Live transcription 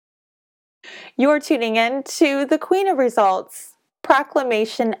You're tuning in to the Queen of Results,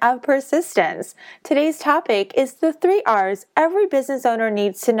 Proclamation of Persistence. Today's topic is the 3 R's every business owner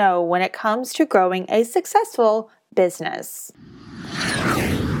needs to know when it comes to growing a successful business.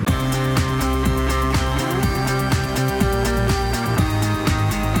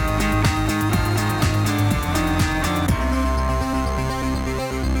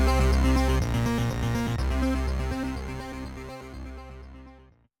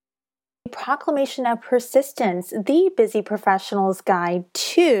 Proclamation of Persistence, the busy professional's guide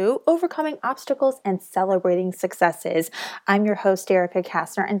to overcoming obstacles and celebrating successes. I'm your host, Erica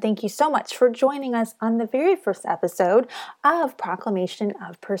Kastner, and thank you so much for joining us on the very first episode of Proclamation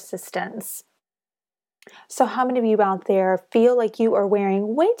of Persistence. So how many of you out there feel like you are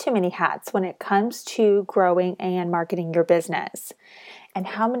wearing way too many hats when it comes to growing and marketing your business? And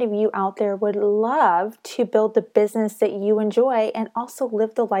how many of you out there would love to build the business that you enjoy and also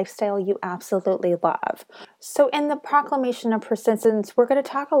live the lifestyle you absolutely love? So in the Proclamation of Persistence, we're going to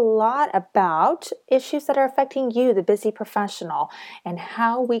talk a lot about issues that are affecting you, the busy professional, and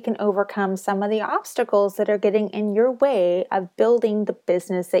how we can overcome some of the obstacles that are getting in your way of building the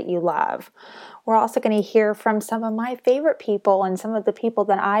business that you love. We're also going to hear from some of my favorite people and some of the people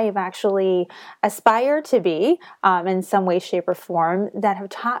that I have actually aspired to be in some way, shape, or form that have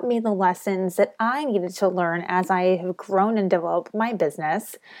taught me the lessons that I needed to learn as I have grown and developed my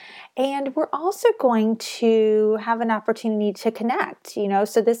business. And we're also going to have an opportunity to connect,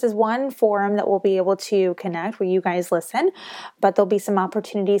 so this is one forum that we'll be able to connect where you guys listen, but there'll be some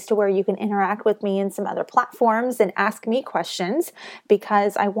opportunities to where you can interact with me in some other platforms and ask me questions,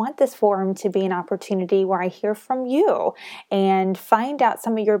 because I want this forum to be an opportunity where I hear from you and find out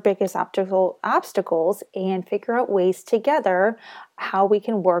some of your biggest obstacles and figure out ways together how we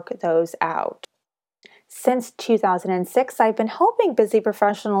can work those out. Since 2006, I've been helping busy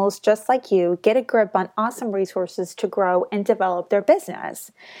professionals just like you get a grip on awesome resources to grow and develop their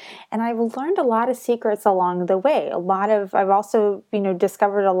business. And I've learned a lot of secrets along the way. I've also,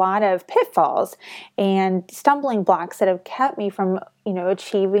 discovered a lot of pitfalls and stumbling blocks that have kept me from,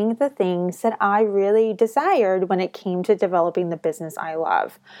 achieving the things that I really desired when it came to developing the business I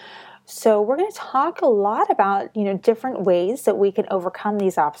love. So we're going to talk a lot about, different ways that we can overcome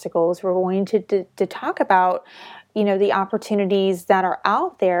these obstacles. We're going to talk about, the opportunities that are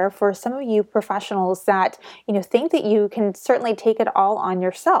out there for some of you professionals that, think that you can certainly take it all on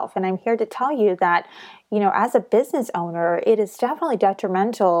yourself. And I'm here to tell you that, as a business owner, it is definitely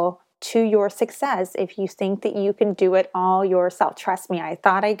detrimental to your success if you think that you can do it all yourself. Trust me, I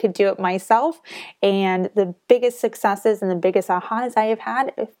thought I could do it myself, and the biggest successes and the biggest ahas I have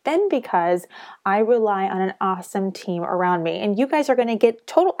had have been because I rely on an awesome team around me. And you guys are going to get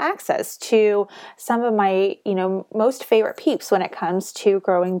total access to some of my, most favorite peeps when it comes to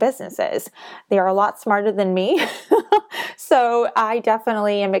growing businesses. They are a lot smarter than me. So I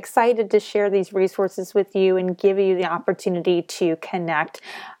definitely am excited to share these resources with you and give you the opportunity to connect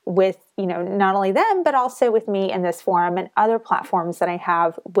with, not only them, but also with me in this forum and other platforms that I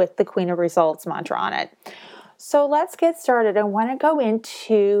have with the Queen of Results mantra on it. So let's get started. I want to go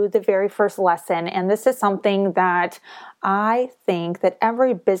into the very first lesson, and this is something that I think that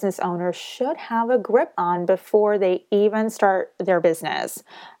every business owner should have a grip on before they even start their business.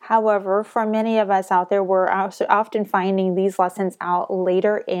 However, for many of us out there, we're also often finding these lessons out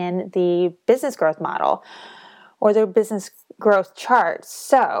later in the business growth model or their business growth chart.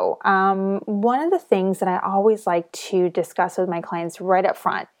 So one of the things that I always like to discuss with my clients right up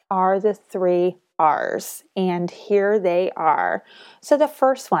front are the 3 R's, and here they are. So the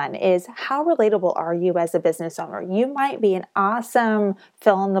first one is, how relatable are you as a business owner? You might be an awesome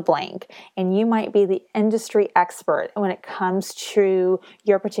fill in the blank, and you might be the industry expert when it comes to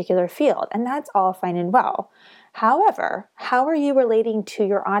your particular field, and that's all fine and well. However, how are you relating to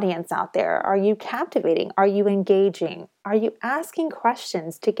your audience out there? Are you captivating? Are you engaging? Are you asking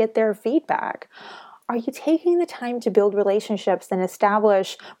questions to get their feedback? Are you taking the time to build relationships and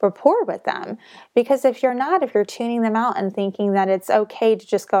establish rapport with them? Because if you're not, if you're tuning them out and thinking that it's okay to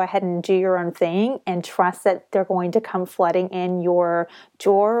just go ahead and do your own thing and trust that they're going to come flooding in your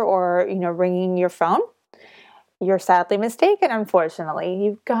door or, ringing your phone, you're sadly mistaken, unfortunately.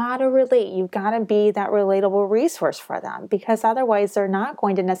 You've got to relate. You've got to be that relatable resource for them, because otherwise they're not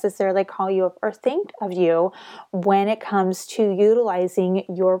going to necessarily call you up or think of you when it comes to utilizing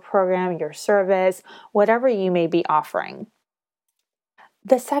your program, your service, whatever you may be offering.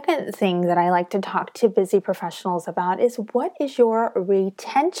 The second thing that I like to talk to busy professionals about is what is your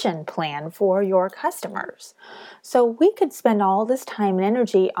retention plan for your customers? So we could spend all this time and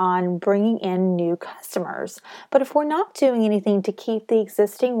energy on bringing in new customers, but if we're not doing anything to keep the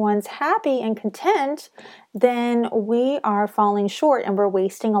existing ones happy and content, then we are falling short and we're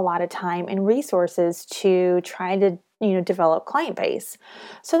wasting a lot of time and resources to try to develop client base.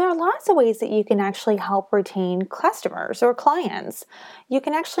 So there are lots of ways that you can actually help retain customers or clients. You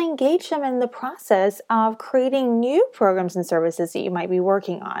can actually engage them in the process of creating new programs and services that you might be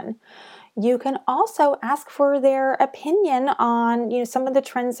working on. You can also ask for their opinion on, some of the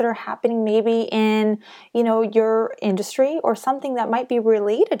trends that are happening maybe in, your industry or something that might be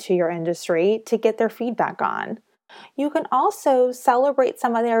related to your industry to get their feedback on. You can also celebrate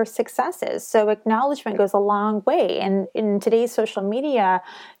some of their successes. So acknowledgement goes a long way. And in today's social media,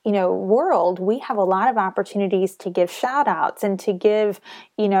 world, we have a lot of opportunities to give shout outs and to give,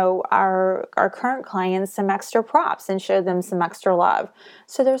 our current clients some extra props and show them some extra love.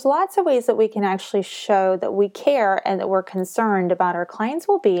 So there's lots of ways that we can actually show that we care and that we're concerned about our clients'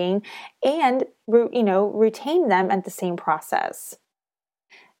 well-being and, retain them at the same process.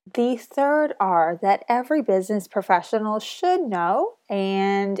 The third R that every business professional should know,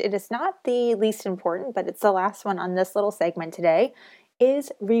 and it is not the least important, but it's the last one on this little segment today,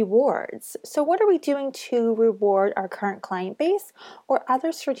 is rewards. So, what are we doing to reward our current client base or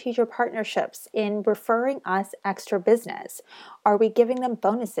other strategic partnerships in referring us extra business? Are we giving them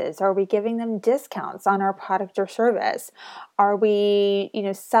bonuses? Are we giving them discounts on our product or service? Are we,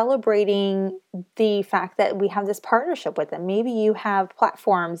 celebrating the fact that we have this partnership with them? Maybe you have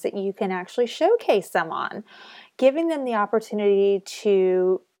platforms that you can actually showcase them on, giving them the opportunity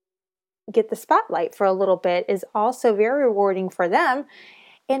to get the spotlight for a little bit is also very rewarding for them.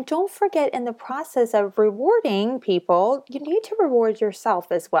 And don't forget, in the process of rewarding people, you need to reward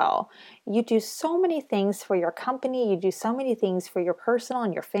yourself as well. You do so many things for your company, you do so many things for your personal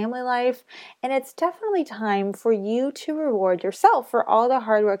and your family life, and it's definitely time for you to reward yourself for all the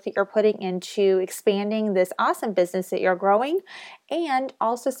hard work that you're putting into expanding this awesome business that you're growing, and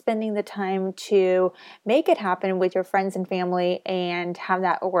also spending the time to make it happen with your friends and family and have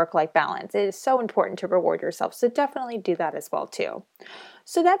that work-life balance. It is so important to reward yourself, so definitely do that as well too.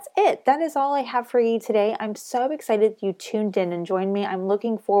 So that's it. That is all I have for you today. I'm so excited you tuned in and joined me. I'm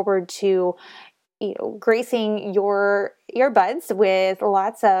looking forward to gracing your earbuds with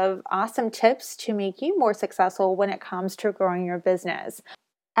lots of awesome tips to make you more successful when it comes to growing your business.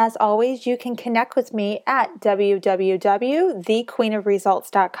 As always, you can connect with me at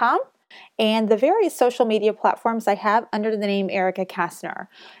www.thequeenofresults.com and the various social media platforms I have under the name Erica Kastner.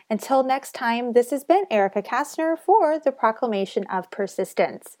 Until next time, this has been Erica Kastner for the Proclamation of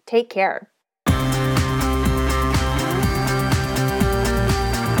Persistence. Take care.